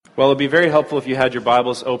Well, it would be very helpful if you had your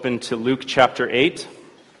Bibles open to Luke chapter 8,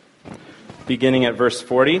 beginning at verse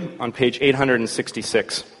 40 on page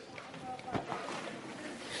 866.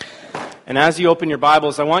 And as you open your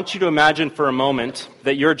Bibles, I want you to imagine for a moment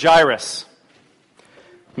that you're Jairus.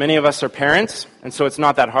 Many of us are parents, and so it's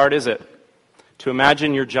not that hard, is it? To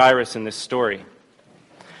imagine you're Jairus in this story.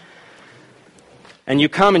 And you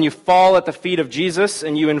come and you fall at the feet of Jesus,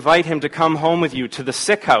 and you invite him to come home with you to the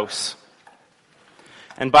sick house.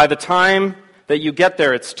 And by the time that you get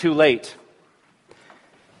there, it's too late.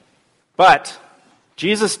 But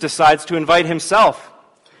Jesus decides to invite himself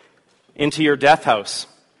into your death house.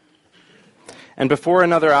 And before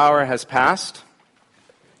another hour has passed,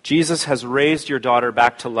 Jesus has raised your daughter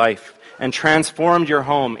back to life and transformed your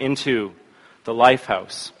home into the life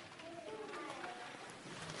house.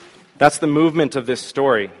 That's the movement of this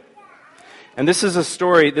story. And this is a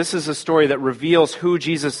story that reveals who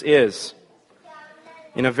Jesus is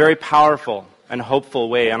in a very powerful and hopeful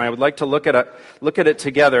way. And I would like to look at it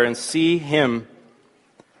together and see him,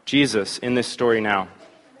 Jesus, in this story now.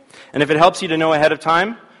 And if it helps you to know ahead of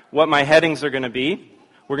time what my headings are going to be,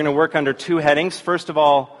 we're going to work under two headings. First of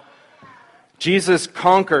all, Jesus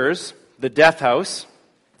conquers the death house.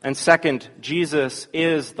 And second, Jesus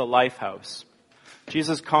is the life house.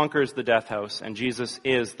 Jesus conquers the death house, and Jesus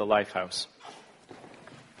is the life house.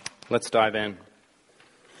 Let's dive in.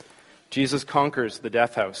 Jesus conquers the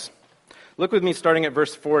death house. Look with me starting at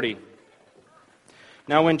verse 40.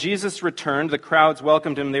 Now when Jesus returned, the crowds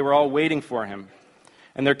welcomed him. They were all waiting for him.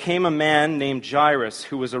 And there came a man named Jairus,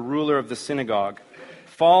 who was a ruler of the synagogue.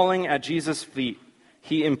 Falling at Jesus' feet,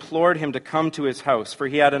 he implored him to come to his house, for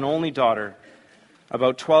he had an only daughter,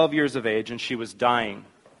 about 12 years of age, and she was dying.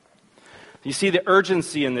 You see the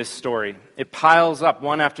urgency in this story. It piles up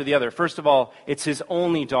one after the other. First of all, it's his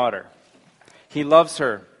only daughter. He loves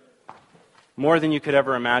her more than you could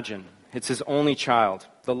ever imagine. It's his only child,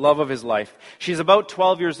 the love of his life. She's about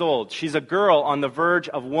 12 years old. She's a girl on the verge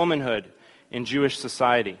of womanhood in Jewish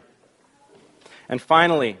society. And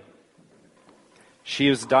finally, she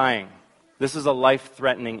is dying. This is a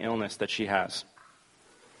life-threatening illness that she has.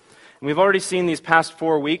 And we've already seen these past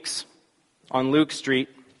 4 weeks on Luke Street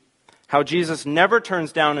how Jesus never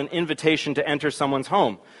turns down an invitation to enter someone's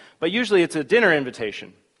home. But usually it's a dinner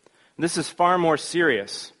invitation. This is far more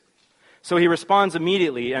serious. So he responds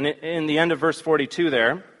immediately, and in the end of verse 42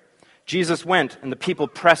 there, Jesus went, and the people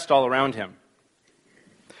pressed all around him.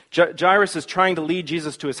 Jairus is trying to lead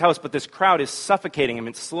Jesus to his house, but this crowd is suffocating him.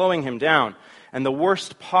 It's slowing him down, and the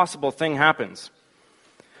worst possible thing happens.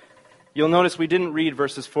 You'll notice we didn't read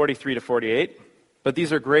verses 43 to 48, but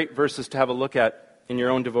these are great verses to have a look at in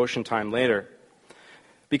your own devotion time later.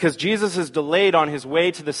 Because Jesus is delayed on his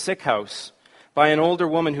way to the sick house by an older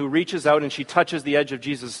woman who reaches out and she touches the edge of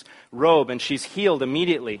Jesus' robe and she's healed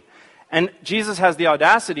immediately. And Jesus has the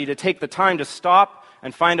audacity to take the time to stop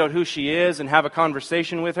and find out who she is and have a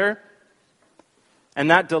conversation with her. And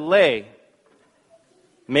that delay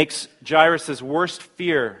makes Jairus' worst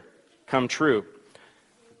fear come true.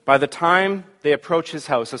 By the time they approach his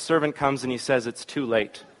house, a servant comes and he says, "It's too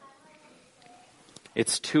late.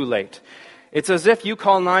 It's too late." It's as if you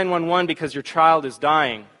call 911 because your child is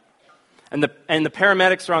dying. And the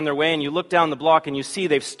paramedics are on their way, and you look down the block and you see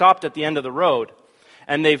they've stopped at the end of the road.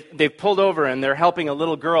 And they've pulled over and they're helping a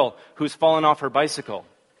little girl who's fallen off her bicycle.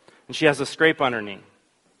 And she has a scrape on her knee.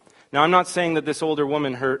 Now, I'm not saying that this older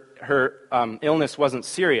woman, her illness wasn't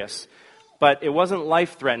serious, but it wasn't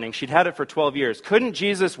life-threatening. She'd had it for 12 years. Couldn't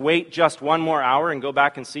Jesus wait just one more hour and go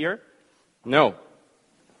back and see her? No.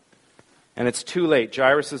 And it's too late.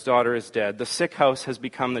 Jairus' daughter is dead. The sick house has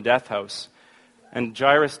become the death house. And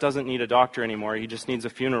Jairus doesn't need a doctor anymore. He just needs a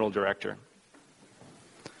funeral director.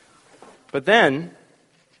 But then,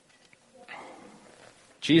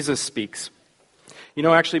 Jesus speaks. You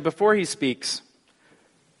know, actually, before he speaks,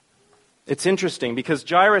 it's interesting because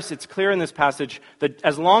Jairus, it's clear in this passage that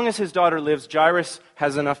as long as his daughter lives, Jairus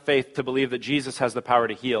has enough faith to believe that Jesus has the power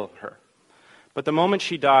to heal her. But the moment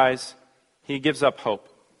she dies, he gives up hope.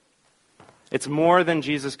 It's more than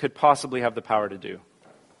Jesus could possibly have the power to do.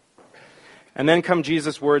 And then come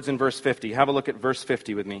Jesus' words in verse 50. Have a look at verse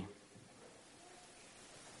 50 with me.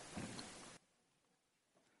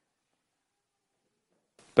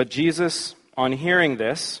 But Jesus, on hearing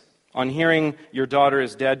this, on hearing your daughter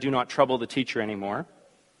is dead, do not trouble the teacher anymore,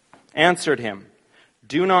 answered him,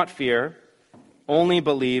 "Do not fear, only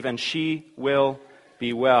believe, and she will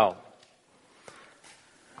be well."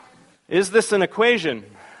 Is this an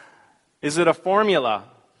equation? Is it a formula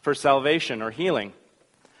for salvation or healing?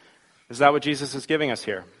 Is that what Jesus is giving us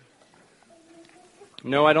here?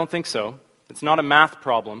 No, I don't think so. It's not a math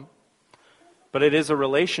problem. but it is a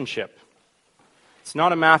relationship. It's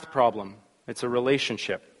not a math problem. It's a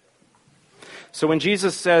relationship. So when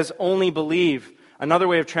Jesus says, only believe, another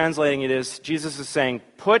way of translating it is, Jesus is saying,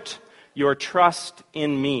 put your trust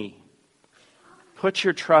in me. Put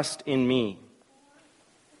your trust in me.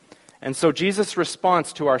 And so Jesus'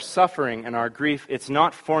 response to our suffering and our grief, it's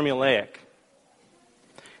not formulaic.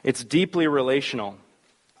 It's deeply relational.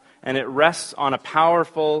 And it rests on a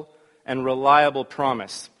powerful and reliable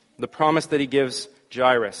promise. The promise that he gives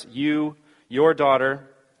Jairus. Your daughter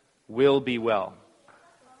will be well.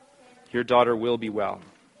 Your daughter will be well.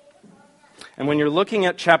 And when you're looking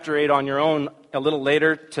at chapter 8 on your own a little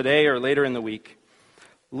later today or later in the week,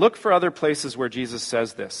 look for other places where Jesus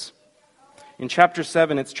says this. In chapter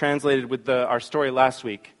 7, it's translated with our story last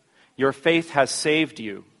week. Your faith has saved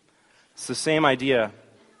you. It's the same idea,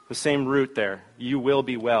 the same root there. You will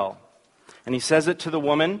be well. And he says it to the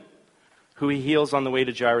woman who he heals on the way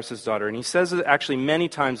to Jairus' daughter. And he says it actually many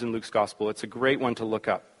times in Luke's gospel. It's a great one to look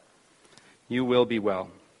up. You will be well.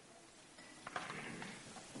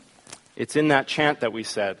 It's in that chant that we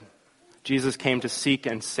said, Jesus came to seek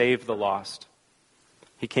and save the lost.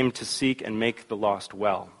 He came to seek and make the lost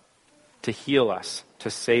well, to heal us, to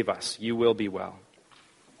save us. You will be well.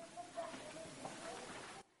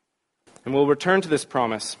 And we'll return to this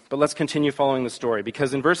promise, but let's continue following the story,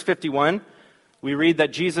 because in verse 51, we read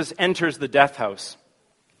that Jesus enters the death house.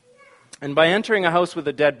 And by entering a house with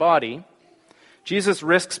a dead body, Jesus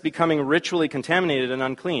risks becoming ritually contaminated and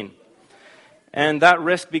unclean. And that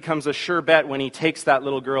risk becomes a sure bet when he takes that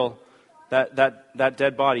little girl, that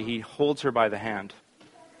dead body, he holds her by the hand.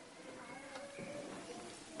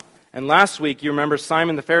 And last week, you remember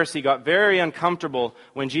Simon the Pharisee got very uncomfortable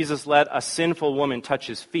when Jesus let a sinful woman touch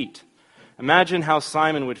his feet. Imagine how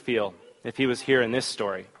Simon would feel if he was here in this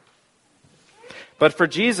story. But for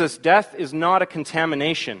Jesus, death is not a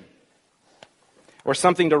contamination or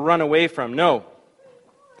something to run away from. No.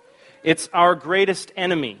 It's our greatest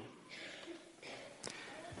enemy.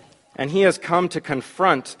 And he has come to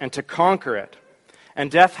confront and to conquer it. And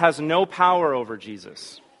death has no power over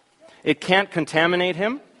Jesus. It can't contaminate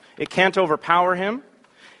him. It can't overpower him.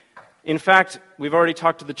 In fact, we've already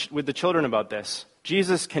talked with the children about this.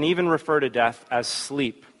 Jesus can even refer to death as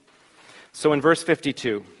sleep. So in verse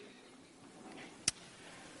 52,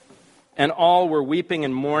 and all were weeping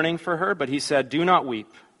and mourning for her, but he said, do not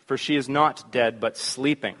weep, for she is not dead, but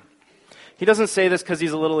sleeping. He doesn't say this because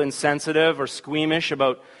he's a little insensitive or squeamish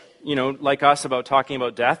about, like us, about talking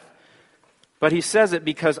about death. But he says it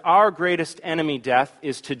because our greatest enemy, death,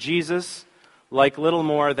 is to Jesus like little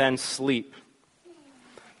more than sleep.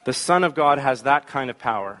 The Son of God has that kind of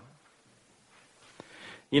power.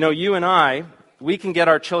 You and I, we can get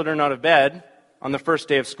our children out of bed on the first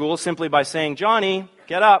day of school simply by saying, Johnny,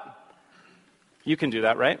 get up. You can do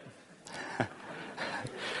that, right?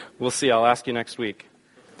 We'll see. I'll ask you next week.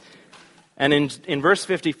 And in verse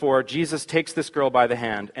 54, Jesus takes this girl by the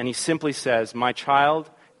hand and he simply says, my child,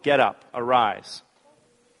 get up, arise.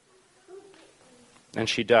 And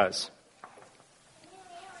she does.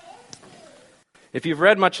 If you've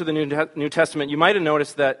read much of the New Testament, you might have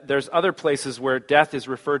noticed that there's other places where death is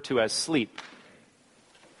referred to as sleep.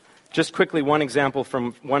 Just quickly, one example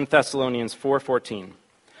from 1 Thessalonians 4:14.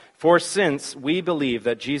 For since we believe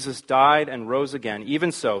that Jesus died and rose again,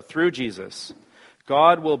 even so, through Jesus,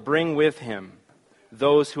 God will bring with him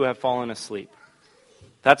those who have fallen asleep.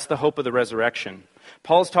 That's the hope of the resurrection.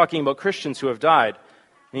 Paul's talking about Christians who have died.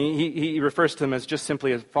 He refers to them as just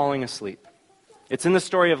simply as falling asleep. It's in the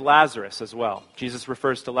story of Lazarus as well. Jesus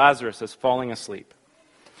refers to Lazarus as falling asleep.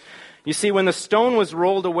 You see, when the stone was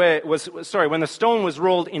rolled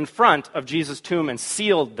in front of Jesus' tomb and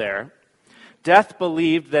sealed there, death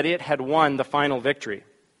believed that it had won the final victory.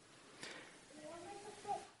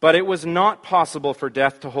 But it was not possible for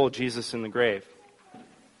death to hold Jesus in the grave.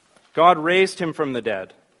 God raised him from the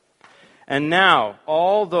dead. And now,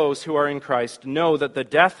 all those who are in Christ know that the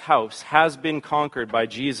death house has been conquered by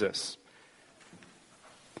Jesus.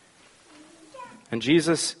 And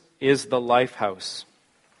Jesus is the life house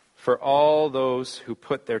for all those who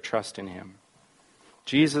put their trust in him.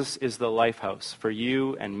 Jesus is the life house for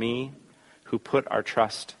you and me who put our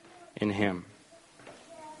trust in him.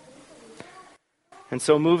 And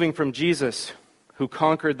so moving from Jesus, who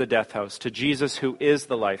conquered the death house, to Jesus, who is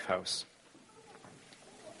the life house,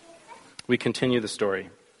 we continue the story.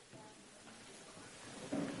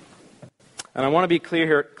 And I want to be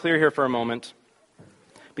clear here for a moment,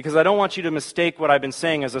 because I don't want you to mistake what I've been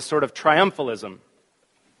saying as a sort of triumphalism.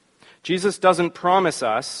 Jesus doesn't promise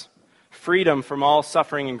us freedom from all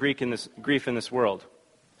suffering and grief in this world.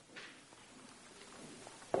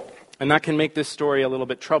 And that can make this story a little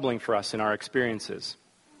bit troubling for us in our experiences,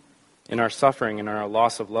 in our suffering, and in our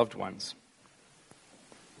loss of loved ones.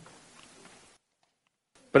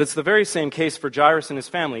 But it's the very same case for Jairus and his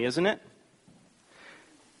family, isn't it?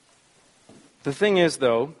 The thing is,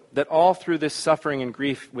 though, that all through this suffering and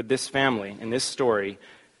grief with this family, in this story,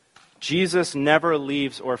 Jesus never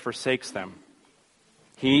leaves or forsakes them.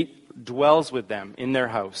 He dwells with them in their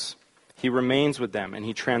house. He remains with them, and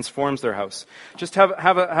he transforms their house. Just have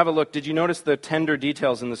a look. Did you notice the tender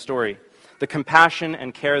details in the story? The compassion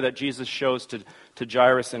and care that Jesus shows to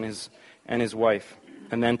Jairus and his wife,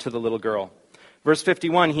 and then to the little girl. Verse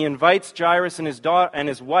 51, he invites Jairus and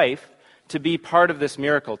his wife to be part of this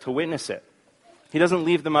miracle, to witness it. He doesn't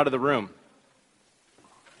leave them out of the room.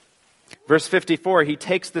 Verse 54, he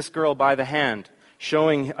takes this girl by the hand,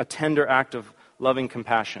 showing a tender act of loving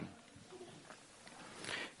compassion.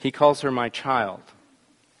 He calls her my child.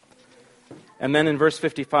 And then in verse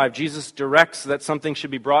 55, Jesus directs that something should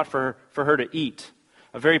be brought for her to eat,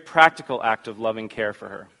 a very practical act of loving care for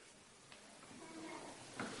her.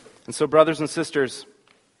 And so, brothers and sisters,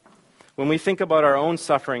 when we think about our own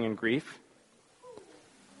suffering and grief,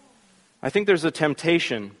 I think there's a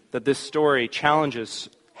temptation that this story challenges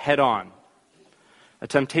head on, a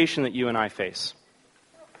temptation that you and I face.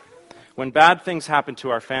 When bad things happen to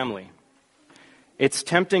our family, it's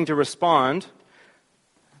tempting to respond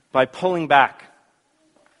by pulling back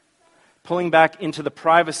into the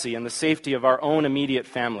privacy and the safety of our own immediate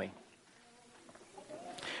family.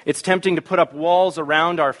 It's tempting to put up walls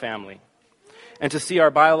around our family and to see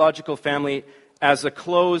our biological family as a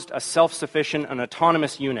closed, a self-sufficient, an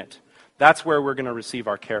autonomous unit. That's where we're going to receive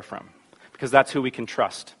our care from, because that's who we can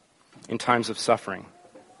trust in times of suffering.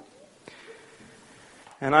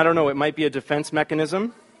 And I don't know, it might be a defense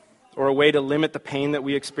mechanism or a way to limit the pain that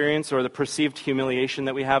we experience or the perceived humiliation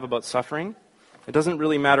that we have about suffering. It doesn't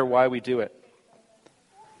really matter why we do it.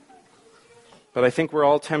 But I think we're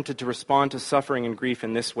all tempted to respond to suffering and grief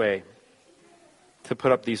in this way, to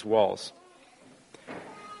put up these walls.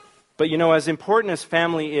 But you know, as important as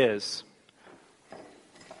family is,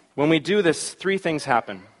 when we do this, three things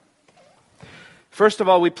happen. First of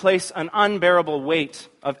all, we place an unbearable weight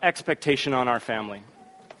of expectation on our family,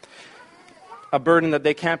 a burden that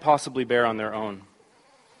they can't possibly bear on their own.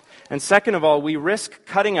 And second of all, we risk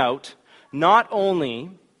cutting out not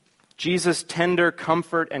only Jesus' tender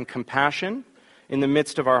comfort and compassion in the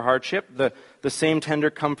midst of our hardship, the same tender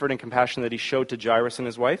comfort and compassion that he showed to Jairus and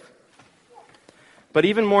his wife, but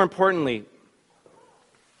even more importantly,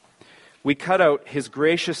 we cut out his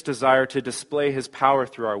gracious desire to display his power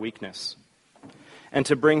through our weakness and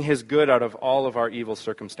to bring his good out of all of our evil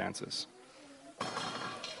circumstances.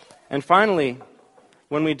 And finally,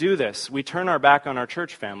 when we do this, we turn our back on our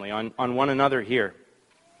church family, on one another here.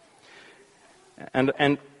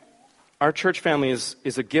 And our church family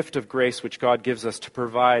is a gift of grace which God gives us to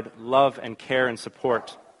provide love and care and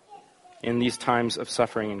support in these times of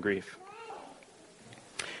suffering and grief.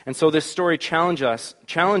 And so this story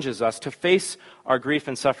challenges us to face our grief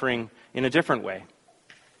and suffering in a different way.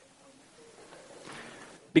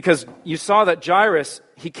 Because you saw that Jairus,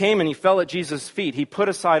 he came and he fell at Jesus' feet. He put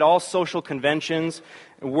aside all social conventions,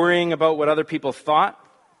 worrying about what other people thought,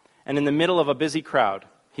 and in the middle of a busy crowd,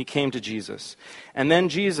 he came to Jesus. And then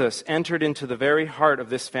Jesus entered into the very heart of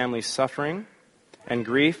this family's suffering and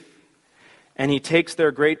grief, and he takes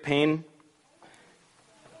their great pain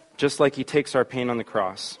just like he takes our pain on the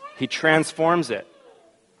cross. He transforms it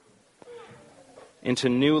into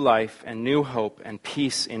new life and new hope and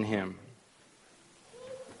peace in him.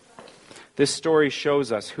 This story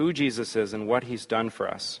shows us who Jesus is and what he's done for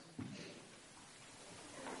us.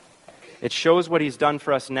 It shows what he's done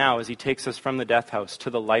for us now as he takes us from the death house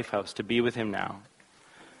to the life house to be with him now.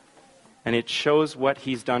 And it shows what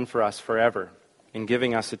he's done for us forever in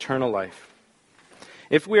giving us eternal life.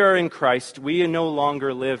 If we are in Christ, we no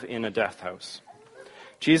longer live in a death house.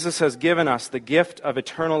 Jesus has given us the gift of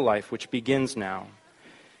eternal life, which begins now.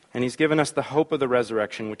 And he's given us the hope of the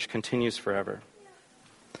resurrection, which continues forever.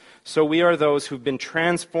 So we are those who've been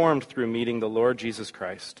transformed through meeting the Lord Jesus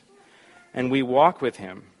Christ. And we walk with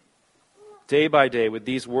him day by day with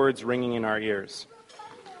these words ringing in our ears.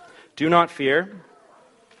 Do not fear.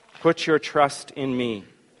 Put your trust in me,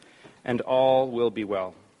 and all will be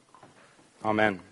well. Amen.